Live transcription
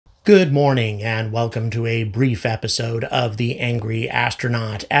Good morning, and welcome to a brief episode of The Angry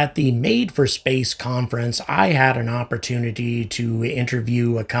Astronaut. At the Made for Space conference, I had an opportunity to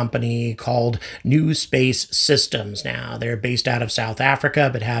interview a company called New Space Systems. Now, they're based out of South Africa,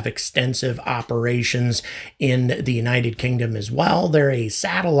 but have extensive operations in the United Kingdom as well. They're a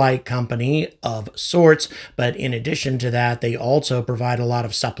satellite company of sorts, but in addition to that, they also provide a lot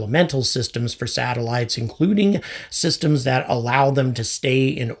of supplemental systems for satellites, including systems that allow them to stay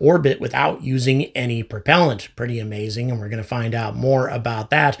in orbit without using any propellant. Pretty amazing, and we're going to find out more about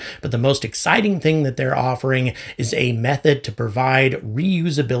that. But the most exciting thing that they're offering is a method to provide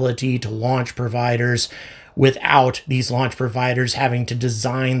reusability to launch providers without these launch providers having to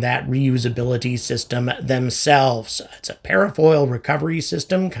design that reusability system themselves. It's a parafoil recovery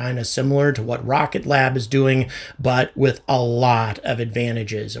system, kind of similar to what Rocket Lab is doing, but with a lot of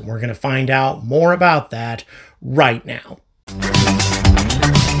advantages. And we're going to find out more about that right now.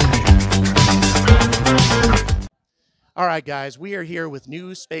 All right, guys, we are here with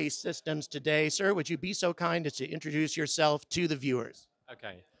New Space Systems today. Sir, would you be so kind as to introduce yourself to the viewers?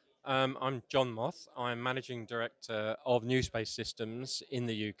 Okay. I'm John Moth. I'm Managing Director of New Space Systems in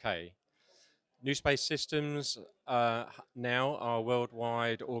the UK. New Space Systems now are a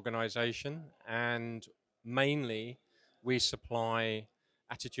worldwide organization, and mainly we supply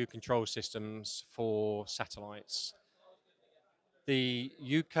attitude control systems for satellites. The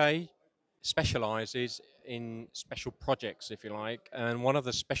UK specializes in special projects, if you like, and one of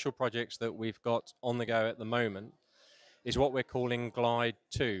the special projects that we've got on the go at the moment is what we're calling Glide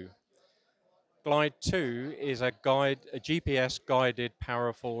 2. Glide 2 is a GPS guided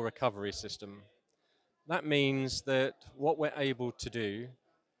powerful recovery system. That means that what we're able to do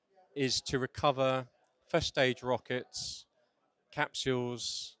is to recover first stage rockets,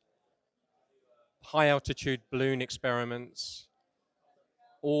 capsules, high altitude balloon experiments,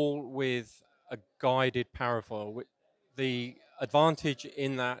 all with a guided parafoil. The advantage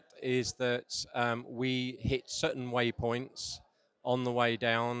in that is that we hit certain waypoints on the way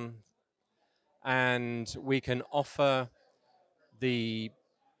down, and we can offer the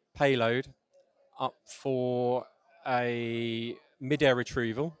payload up for a mid-air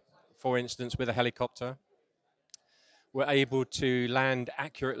retrieval, for instance, with a helicopter. We're able to land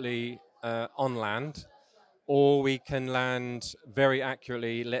accurately on land, or we can land very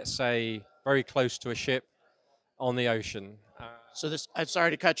accurately, let's say, very close to a ship on the ocean. So this, I'm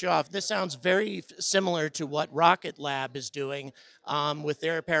sorry to cut you off. This sounds very similar to what Rocket Lab is doing with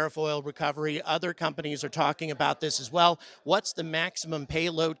their parafoil recovery. Other companies are talking about this as well. What's the maximum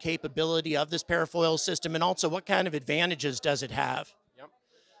payload capability of this parafoil system, and also what kind of advantages does it have?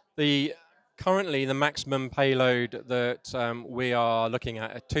 Yep. Currently, the maximum payload that we are looking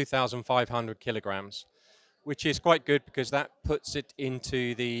at 2,500 kilograms, which is quite good because that puts it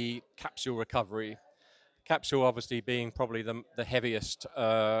into the capsule recovery. Capsule obviously being probably the heaviest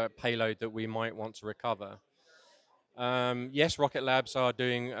payload that we might want to recover. Yes, Rocket Labs are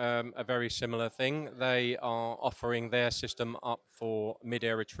doing a very similar thing. They are offering their system up for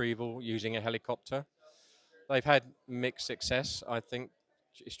mid-air retrieval using a helicopter. They've had mixed success, I think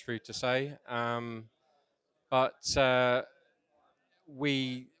it's true to say. But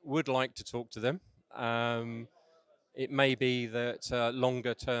we would like to talk to them. It may be that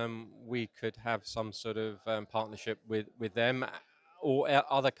longer term we could have some sort of partnership with them or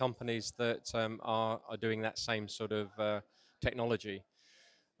other companies that are doing that same sort of technology.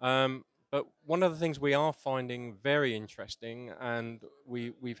 But one of the things we are finding very interesting, and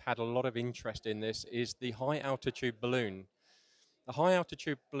we've had a lot of interest in this, is the high altitude balloon. The high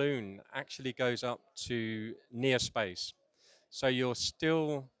altitude balloon actually goes up to near space. So you're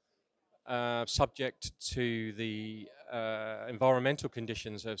still subject to the environmental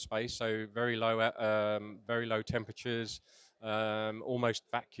conditions of space, so very low temperatures, almost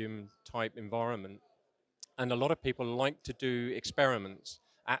vacuum type environment. And a lot of people like to do experiments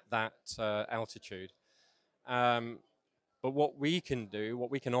at that altitude. Um, but what we can do,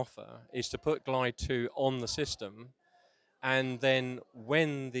 what we can offer, is to put Glide 2 on the system, and then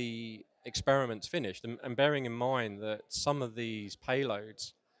when the experiment's finished, and bearing in mind that some of these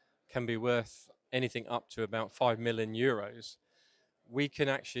payloads can be worth anything up to about 5 million euros, we can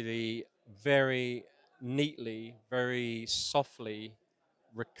actually very neatly, very softly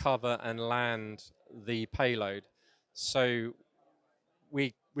recover and land the payload. So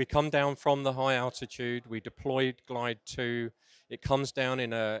we come down from the high altitude, we deployed Glide 2, it comes down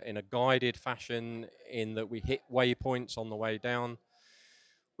in a guided fashion in that we hit waypoints on the way down.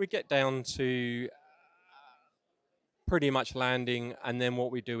 We get down to pretty much landing, and then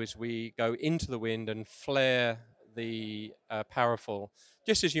what we do is we go into the wind and flare the powerful,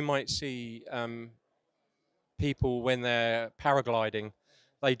 just as you might see people when they're paragliding,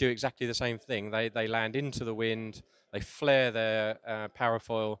 they do exactly the same thing. They land into the wind, they flare their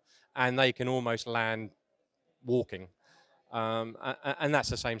parafoil, and they can almost land walking. And that's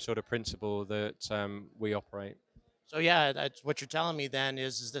the same sort of principle that we operate. So yeah, that's what you're telling me then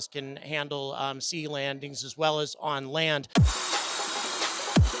is this can handle sea landings as well as on land.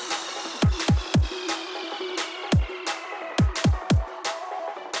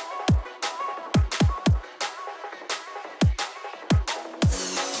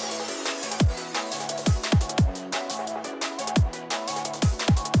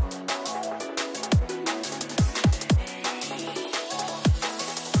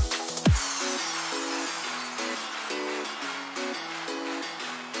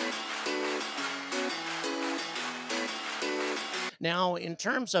 Now, in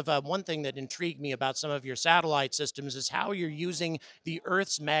terms of one thing that intrigued me about some of your satellite systems is how you're using the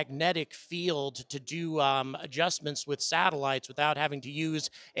Earth's magnetic field to do adjustments with satellites without having to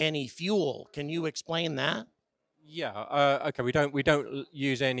use any fuel. Can you explain that? Yeah. Okay. We don't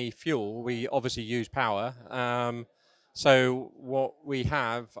use any fuel. We obviously use power. So what we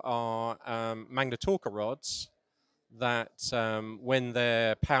have are magnetorquer rods that, when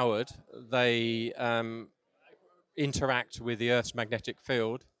they're powered, they interact with the Earth's magnetic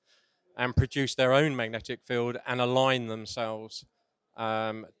field and produce their own magnetic field and align themselves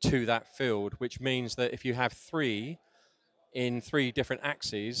to that field, which means that if you have three in three different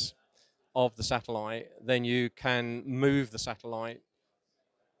axes of the satellite, then you can move the satellite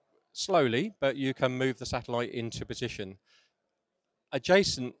slowly, but you can move the satellite into position.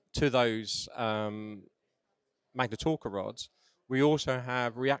 Adjacent to those magnetorquer rods, we also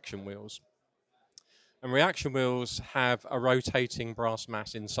have reaction wheels. And reaction wheels have a rotating brass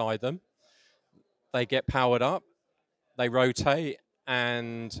mass inside them. They get powered up, they rotate,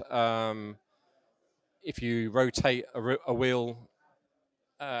 and if you rotate a wheel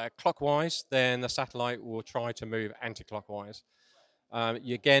clockwise, then the satellite will try to move anti-clockwise.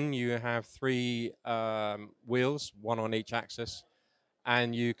 Again, you have three wheels, one on each axis,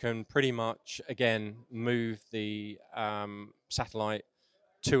 and you can pretty much, again, move the satellite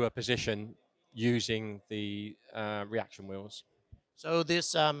to a position using the reaction wheels. So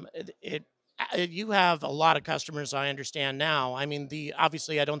this you have a lot of customers, I understand now. I mean, the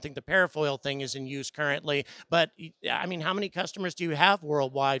obviously I don't think the parafoil thing is in use currently, but I mean, how many customers do you have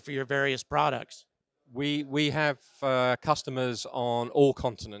worldwide for your various products? We have customers on all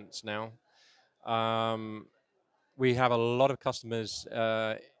continents now. We have a lot of customers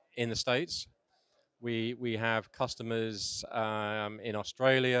in the States. We have customers in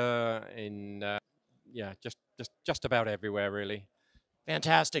Australia, in yeah, just about everywhere really.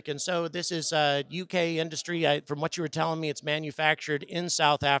 Fantastic. And so this is UK industry. From what you were telling me, it's manufactured in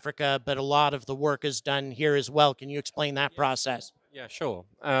South Africa, but a lot of the work is done here as well. Can you explain that process? Yeah, sure.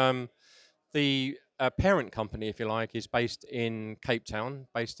 The parent company, if you like, is based in Cape Town,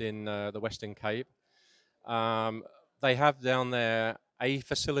 based in the Western Cape. They have down there a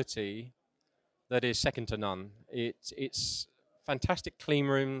facility that is second to none. It's fantastic clean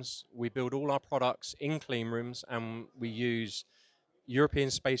rooms. We build all our products in clean rooms, and we use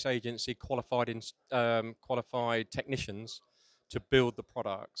European Space Agency qualified technicians to build the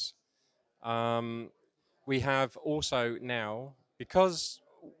products. We have also now, because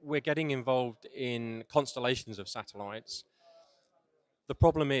we're getting involved in constellations of satellites, the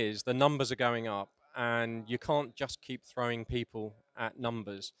problem is the numbers are going up, and you can't just keep throwing people at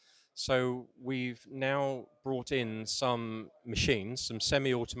numbers. So we've now brought in some machines, some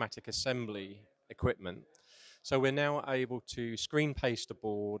semi-automatic assembly equipment. So we're now able to screen paste a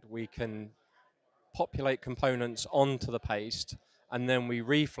board. We can populate components onto the paste, and then we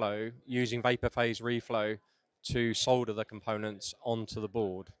reflow using vapor phase reflow to solder the components onto the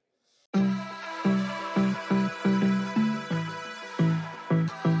board.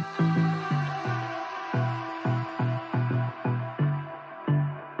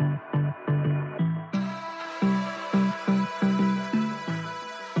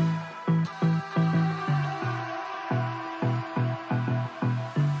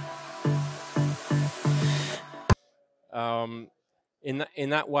 In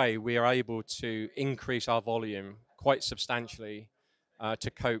that way, we are able to increase our volume quite substantially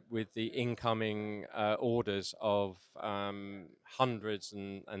to cope with the incoming orders of hundreds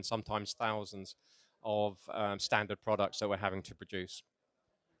and sometimes thousands of standard products that we're having to produce.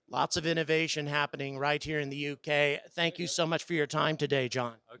 Lots of innovation happening right here in the UK. Thank you so much for your time today,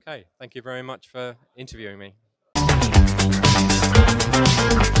 John. Okay, thank you very much for interviewing me.